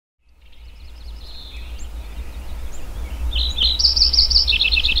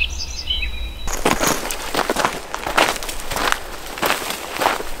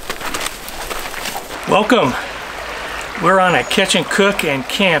Welcome. We're on a catch and cook and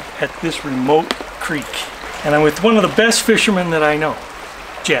camp at this remote creek. And I'm with one of the best fishermen that I know,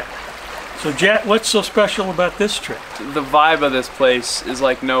 Jett. So Jett, what's so special about this trip? The vibe of this place is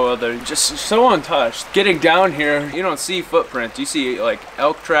like no other, just so untouched. Getting down here, you don't see footprints, you see like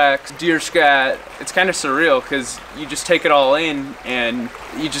elk tracks, deer scat. It's kind of surreal because you just take it all in and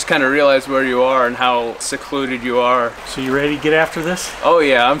you just kind of realize where you are and how secluded you are. So you ready to get after this? Oh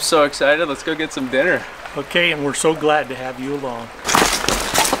yeah, I'm so excited. Let's go get some dinner. Okay, and we're so glad to have you along.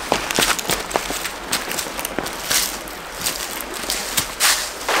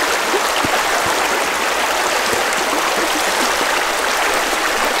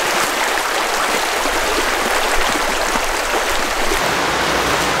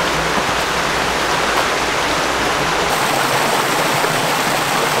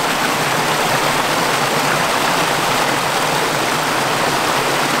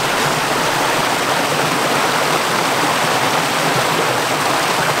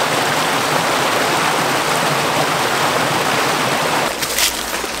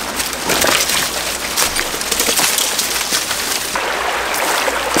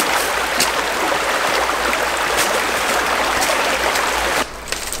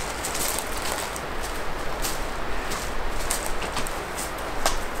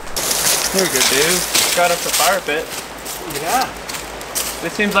 Here we go, dude. Got us a fire pit. Yeah.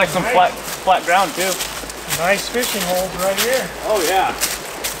 This seems like some flat ground too. Nice fishing holes right here. Oh yeah.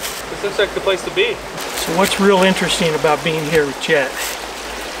 This looks like the place to be. So what's real interesting about being here with Jett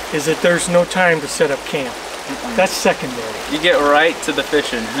is that there's no time to set up camp. That's secondary. You get right to the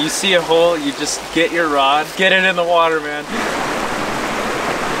fishing. You see a hole, you just get your rod, get it in the water, man.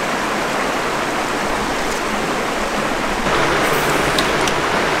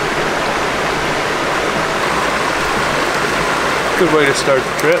 Good way to start the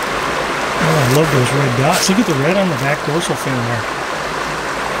trip. Oh, I love those red dots. Look at the red on the back dorsal fin there.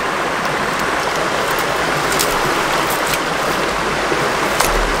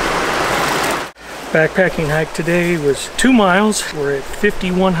 Backpacking hike today was 2 miles. We're at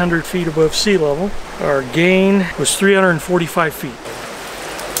 5,100 feet above sea level. Our gain was 345 feet.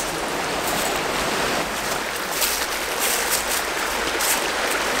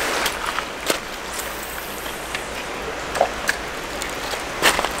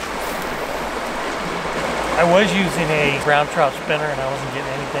 I was using a brown trout spinner and I wasn't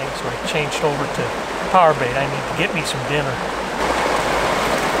getting anything, so I changed over to power bait. I need to get me some dinner.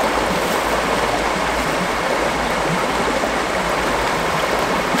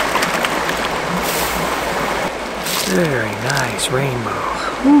 Very nice rainbow.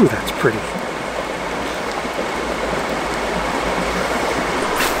 Ooh, that's pretty.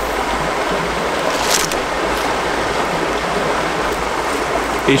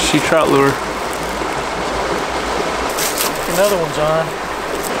 HG trout lure. Another one's on.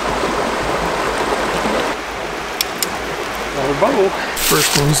 Another bubble.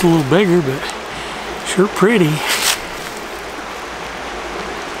 First one's a little bigger, but sure pretty.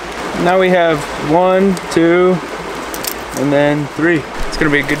 Now we have 1, 2, and then 3. It's gonna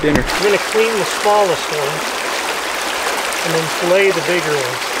be a good dinner. I'm gonna clean the smallest one and then fillet the bigger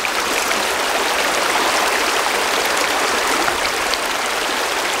ones.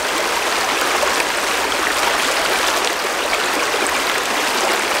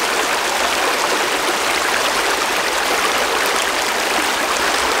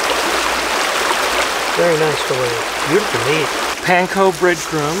 Very nice fillet. Beautiful meat. Panko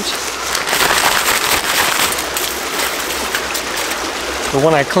breadcrumbs. The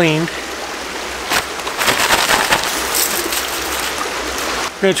one I cleaned.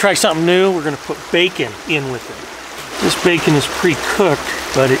 We're going to try something new. We're going to put bacon in with it. This bacon is pre-cooked,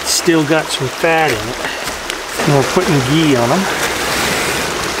 but it's still got some fat in it. And we're putting ghee on them.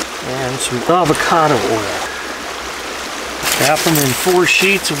 And some avocado oil. Wrap them in 4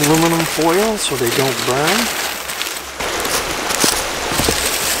 sheets of aluminum foil so they don't burn.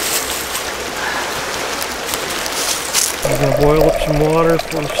 I'm going to boil up some water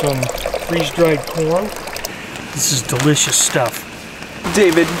for some freeze-dried corn. This is delicious stuff.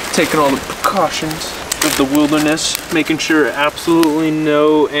 David taking all the precautions of the wilderness, making sure absolutely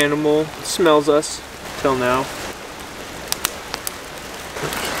no animal smells us till now.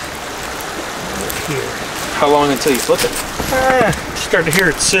 Here. How long until you flip it? Start to hear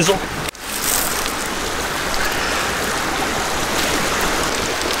it sizzle.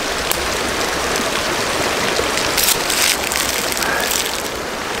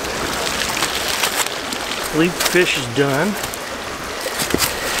 I believe the fish is done.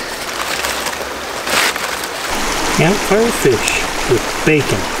 Campfire fish with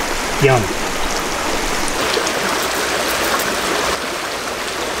bacon. Yum.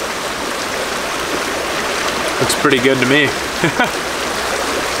 Looks pretty good to me.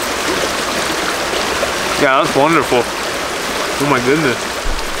 Yeah, that's wonderful. Oh my goodness.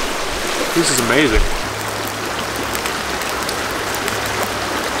 This is amazing.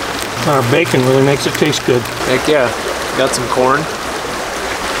 Our bacon really makes it taste good. Heck yeah. Got some corn.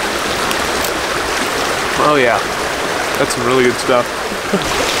 Oh yeah. That's some really good stuff.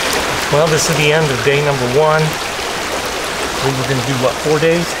 Well, this is the end of day number 1. We were gonna do what, 4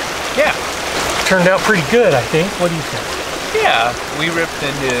 days? Yeah. Turned out pretty good, I think. What do you think? Yeah, we ripped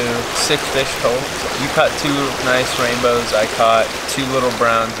into 6 fish total. You caught 2 nice rainbows. I caught 2 little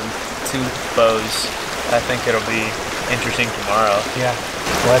browns and 2 bows. I think it'll be interesting tomorrow. Yeah.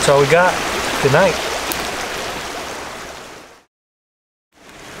 Well, that's all we got. Good night.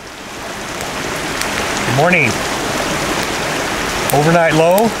 Good morning. Overnight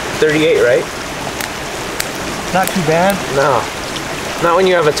low? 38, right? Not too bad. No. Not when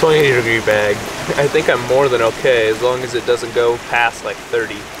you have a 20-degree bag. I think I'm more than okay as long as it doesn't go past like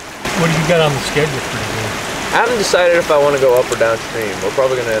 30. What do you got on the schedule for today? I haven't decided if I want to go up or downstream. We're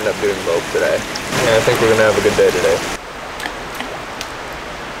probably going to end up doing both today. Yeah, I think we're going to have a good day today.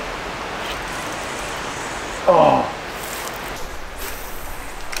 Oh.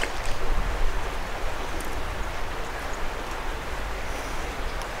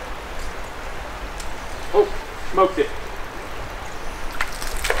 Oh, smoked it.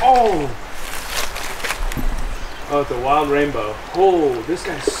 Oh. Oh, it's a wild rainbow. Oh, this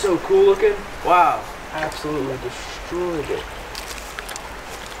guy's so cool looking. Wow, absolutely destroyed it.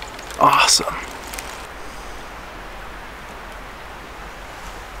 Awesome.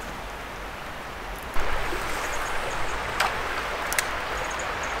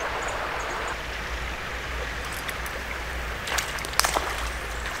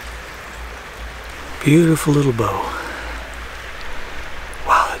 Beautiful little bow.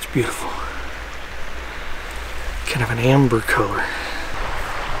 Wow, that's beautiful. Kind of an amber color.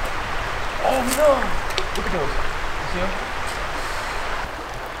 Oh no! Look at those. You see them?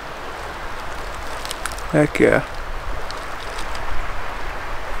 Heck yeah.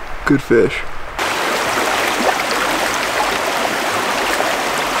 Good fish.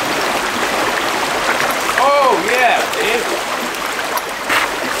 Oh yeah, babe.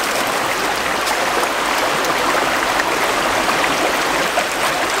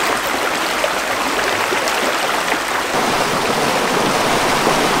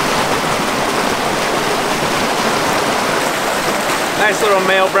 Nice little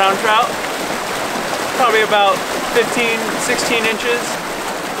male brown trout. Probably about 15, 16 inches,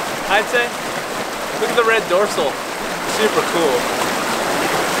 I'd say. Look at the red dorsal. Super cool.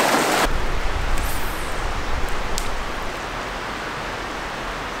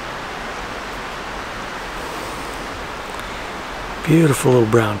 Beautiful little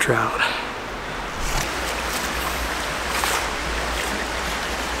brown trout.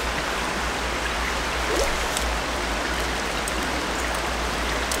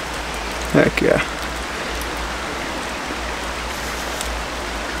 Heck yeah.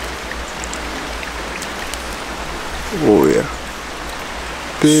 Oh yeah.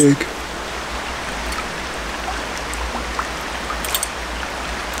 Big.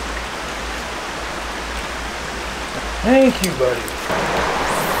 Thank you, buddy.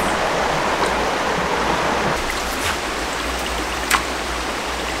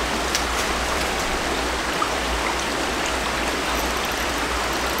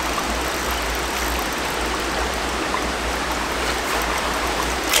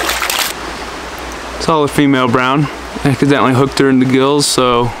 Solid female brown. Accidentally hooked her in the gills,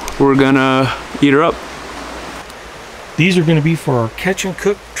 so we're gonna eat her up. These are gonna be for our catch and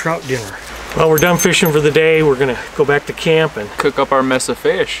cook trout dinner. Well, we're done fishing for the day. We're gonna go back to camp and Cook up our mess of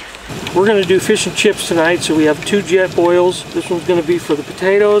fish. we're gonna do fish and chips tonight. So we have 2 jet boils. This one's gonna be for the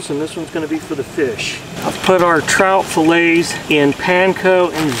potatoes and this one's gonna be for the fish. I've put our trout fillets in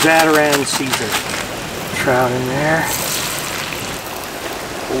panko and Zatarain seasoning. Trout in there.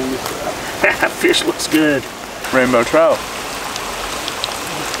 Holy crap. That fish looks good. Rainbow trout.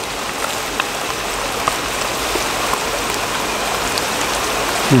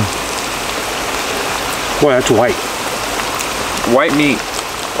 Boy, that's white. White meat.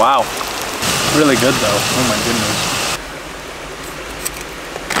 Wow. Really good though. Oh my goodness.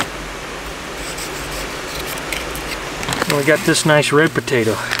 We got this nice red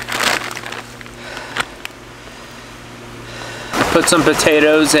potato. Put some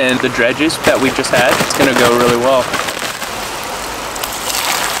potatoes in the dredges that we just had. It's gonna go really well.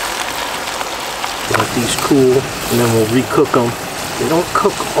 Let these cool and then we'll recook them. They don't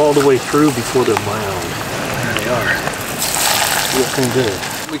cook all the way through before they're brown. There they are. Looking good.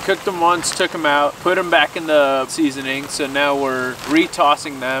 We cooked them once, took them out, put them back in the seasoning. So now we're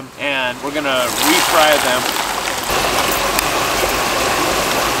re-tossing them and we're gonna refry them.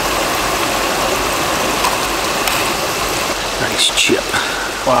 Nice chip.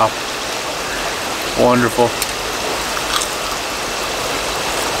 Wow. Wonderful.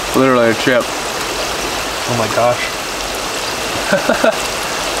 Literally a chip. Oh my gosh.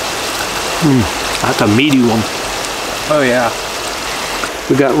 That's a meaty one. Oh yeah.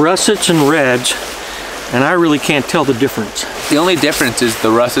 We got russets and reds, and I really can't tell the difference. The only difference is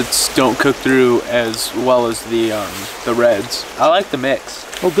the russets don't cook through as well as the reds. I like the mix.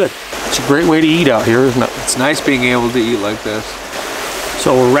 Oh good. It's a great way to eat out here, isn't it? It's nice being able to eat like this.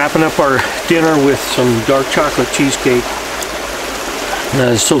 So we're wrapping up our dinner with some dark chocolate cheesecake.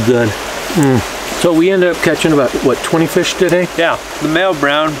 That is so good. So we ended up catching about, what, 20 fish today? Yeah, the male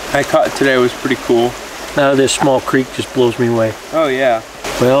brown I caught today was pretty cool. This small creek just blows me away. Oh yeah.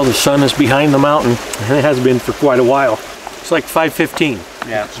 Well, the sun is behind the mountain, and it has been for quite a while. It's like 5:15.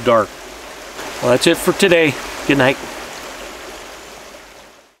 Yeah. It's dark. Well, that's it for today. Good night.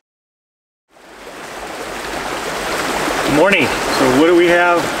 Good morning. So what do we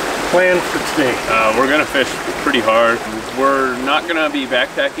have planned for today? We're gonna fish pretty hard. We're not gonna be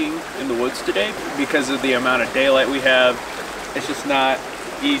backpacking in the woods today because of the amount of daylight we have. It's just not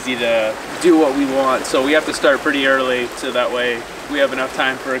easy to do what we want, so we have to start pretty early so that way we have enough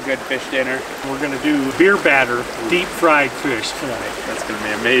time for a good fish dinner. We're gonna do beer batter, deep fried fish tonight. That's gonna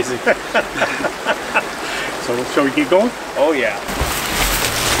be amazing. So shall we get going? Oh yeah.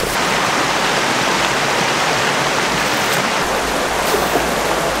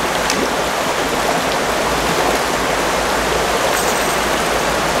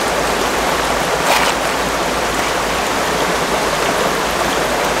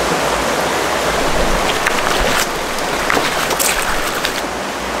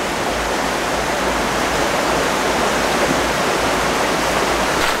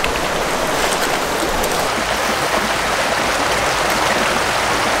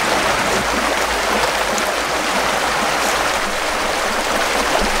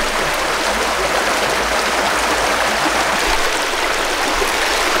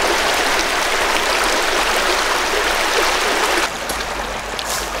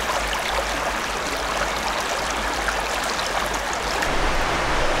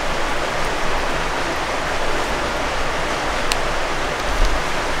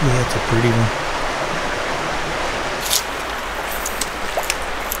 Yeah, it's a pretty one.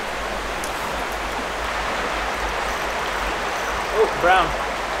 Oh, brown.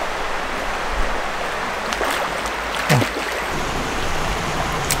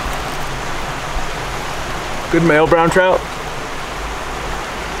 Good male brown trout.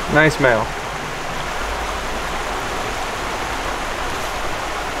 Nice male.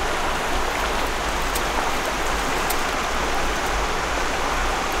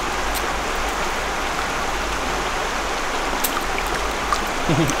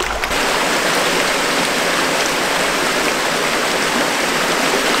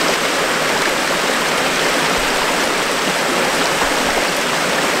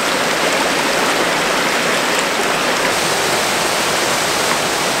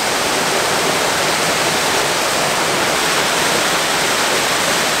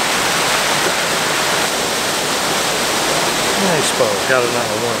 Nice bow. Got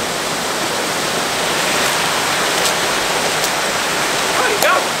another one. Oh, you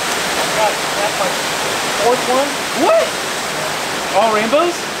got one. That's my fourth one. What? All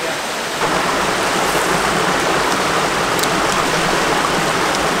rainbows? Yeah.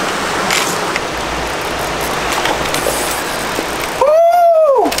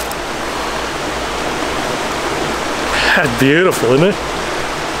 Woo! That's beautiful, isn't it?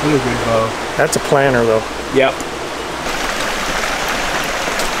 What a good bow. That's a planter, though. Yep.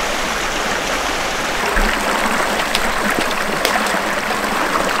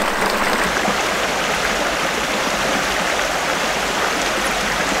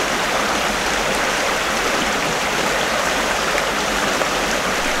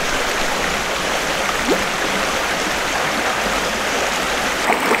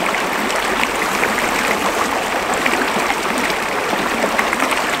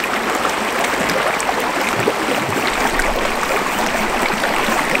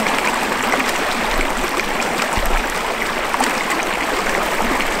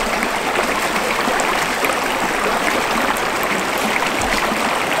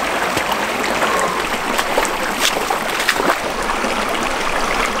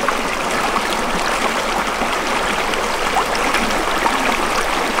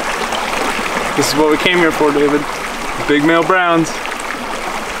 This is what we came here for, David. Big male browns.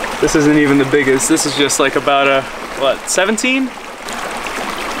 This isn't even the biggest. This is just like about a, what, 17?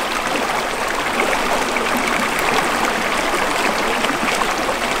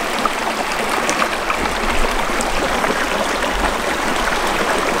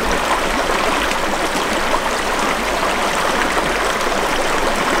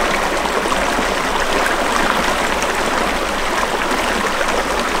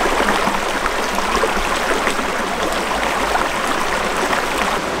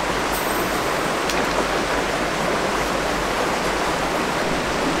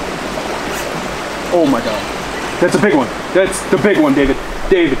 Oh my God. That's a big one. That's the big one, David.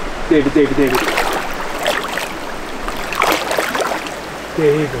 David. David.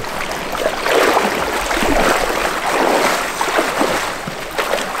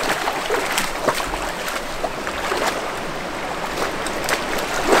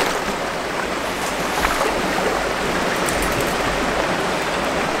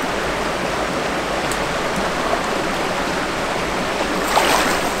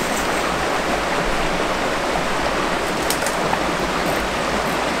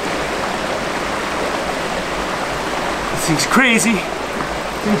 Seems crazy.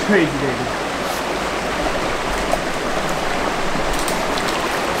 Seems crazy, David.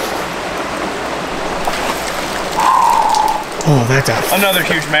 Oh, that's Another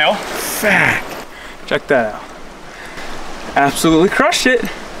huge male. fat. Check that out. Absolutely crushed it.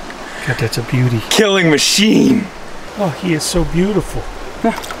 God, that's a beauty. Killing machine. Oh, he is so beautiful.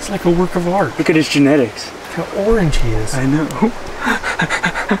 It's like a work of art. Look at his genetics. Look how orange he is. I know.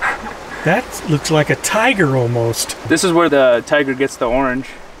 That looks like a tiger almost. This is where the tiger gets the orange,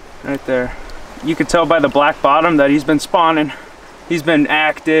 right there. You can tell by the black bottom that he's been spawning. He's been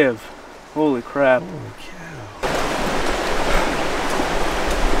active. Holy crap. Holy cow.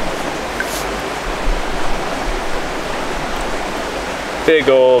 Big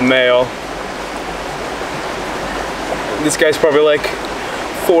old male. This guy's probably like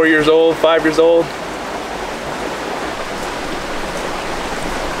 4 years old, 5 years old.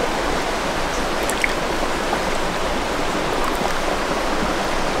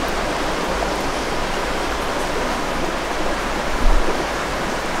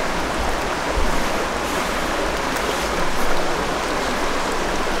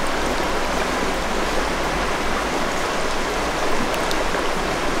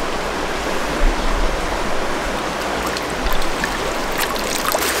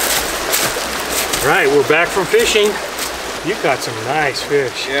 Right, we're back from fishing. You got some nice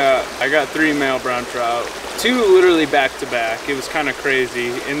fish. Yeah, I got 3 male brown trout. 2 literally back to back. It was kind of crazy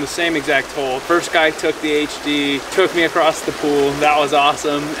in the same exact hole. First guy took the HD, took me across the pool. That was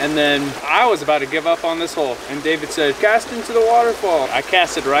awesome. And then I was about to give up on this hole. And David said, cast into the waterfall. I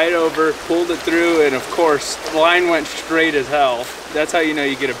casted right over, pulled it through, and of course, the line went straight as hell. That's how you know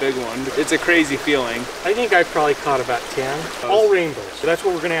you get a big one. It's a crazy feeling. I think I probably caught about 10. All rainbows. So that's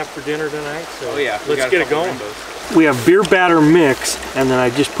what we're gonna have for dinner tonight. So Oh yeah, let's get it going. Rainbows. We have beer batter mix, and then I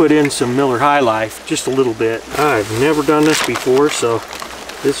just put in some Miller High Life, just a little bit. I've never done this before, so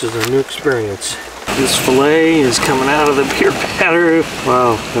this is a new experience. This fillet is coming out of the beer batter.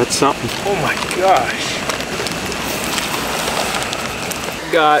 Wow, that's something. Oh my gosh.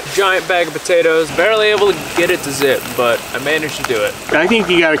 Got a giant bag of potatoes, barely able to get it to zip, but I managed to do it. I think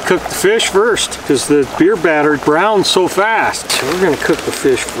you gotta cook the fish first, because the beer batter browns so fast. So we're gonna cook the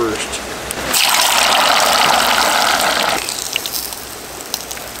fish first.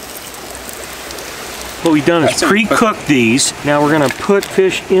 What we've done is pre-cook these. Now we're gonna put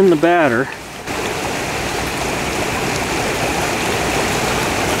fish in the batter.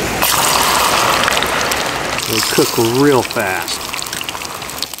 They cook real fast.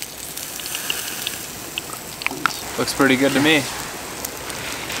 Looks pretty good to me.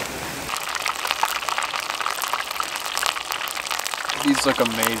 These look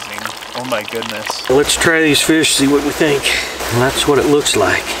amazing. Oh my goodness. Let's try these fish, see what we think. And that's what it looks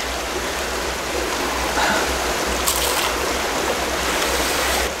like.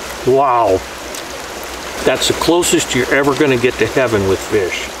 Wow. That's the closest you're ever gonna get to heaven with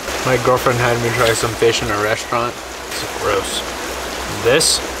fish. My girlfriend had me try some fish in a restaurant. It's gross.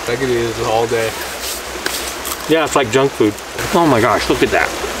 This? I could eat this all day. Yeah, it's like junk food. Oh my gosh, look at that.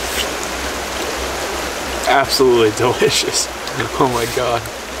 Absolutely delicious. Oh my god.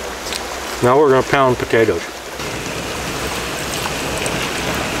 Now we're gonna pound potatoes.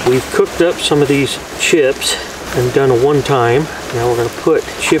 We've cooked up some of these chips and done a one time. Now we're gonna put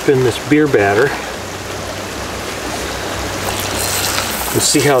chip in this beer batter. Let's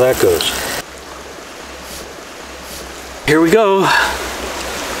see how that goes. Here we go.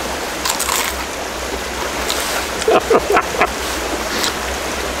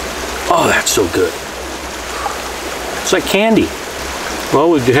 Oh, that's so good. It's like candy. Well,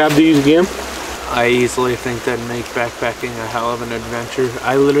 would you have these again? I easily think that'd make backpacking a hell of an adventure.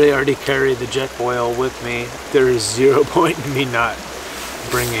 I literally already carry the jet boil with me. There is 0 point in me not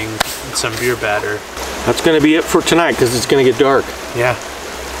bringing some beer batter. That's gonna be it for tonight because it's gonna get dark. Yeah,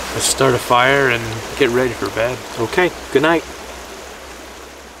 let's start a fire and get ready for bed. Okay, good night.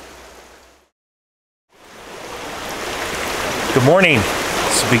 Good morning.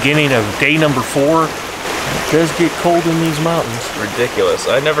 It's the beginning of day number 4. It does get cold in these mountains. Ridiculous.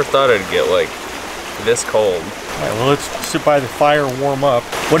 I never thought it'd get like this cold. All right, well, let's sit by the fire and warm up.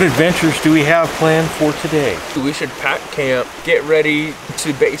 What adventures do we have planned for today? We should pack camp, get ready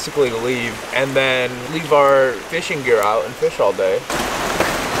to basically leave, and then leave our fishing gear out and fish all day.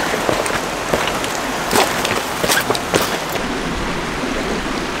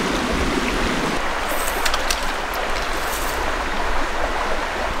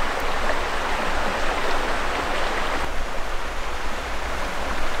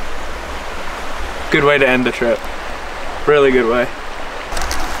 Good way to end the trip. Really good way.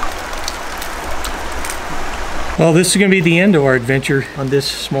 Well, this is going to be the end of our adventure on this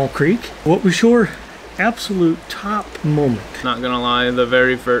small creek. What was your absolute top moment? Not gonna lie,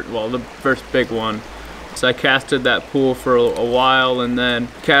 the first big one. So I casted that pool for a while and then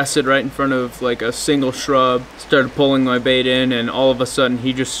casted right in front of like a single shrub, started pulling my bait in, and all of a sudden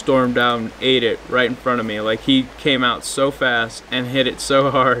he just stormed out and ate it right in front of me. Like he came out so fast and hit it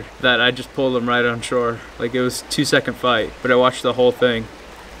so hard that I just pulled him right on shore. Like it was a 2-second fight, but I watched the whole thing.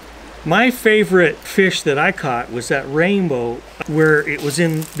 My favorite fish that I caught was that rainbow where it was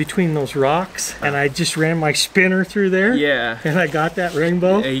in between those rocks and I just ran my spinner through there. Yeah. And I got that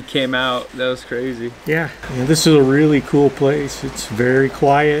rainbow. Yeah, he came out. That was crazy. Yeah. And this is a really cool place. It's very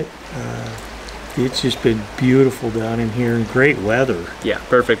quiet. It's just been beautiful down in here and great weather. Yeah,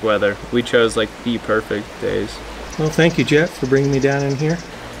 perfect weather. We chose like the perfect days. Well, thank you, Jet, for bringing me down in here.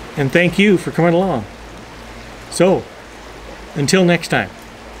 And thank you for coming along. So, until next time.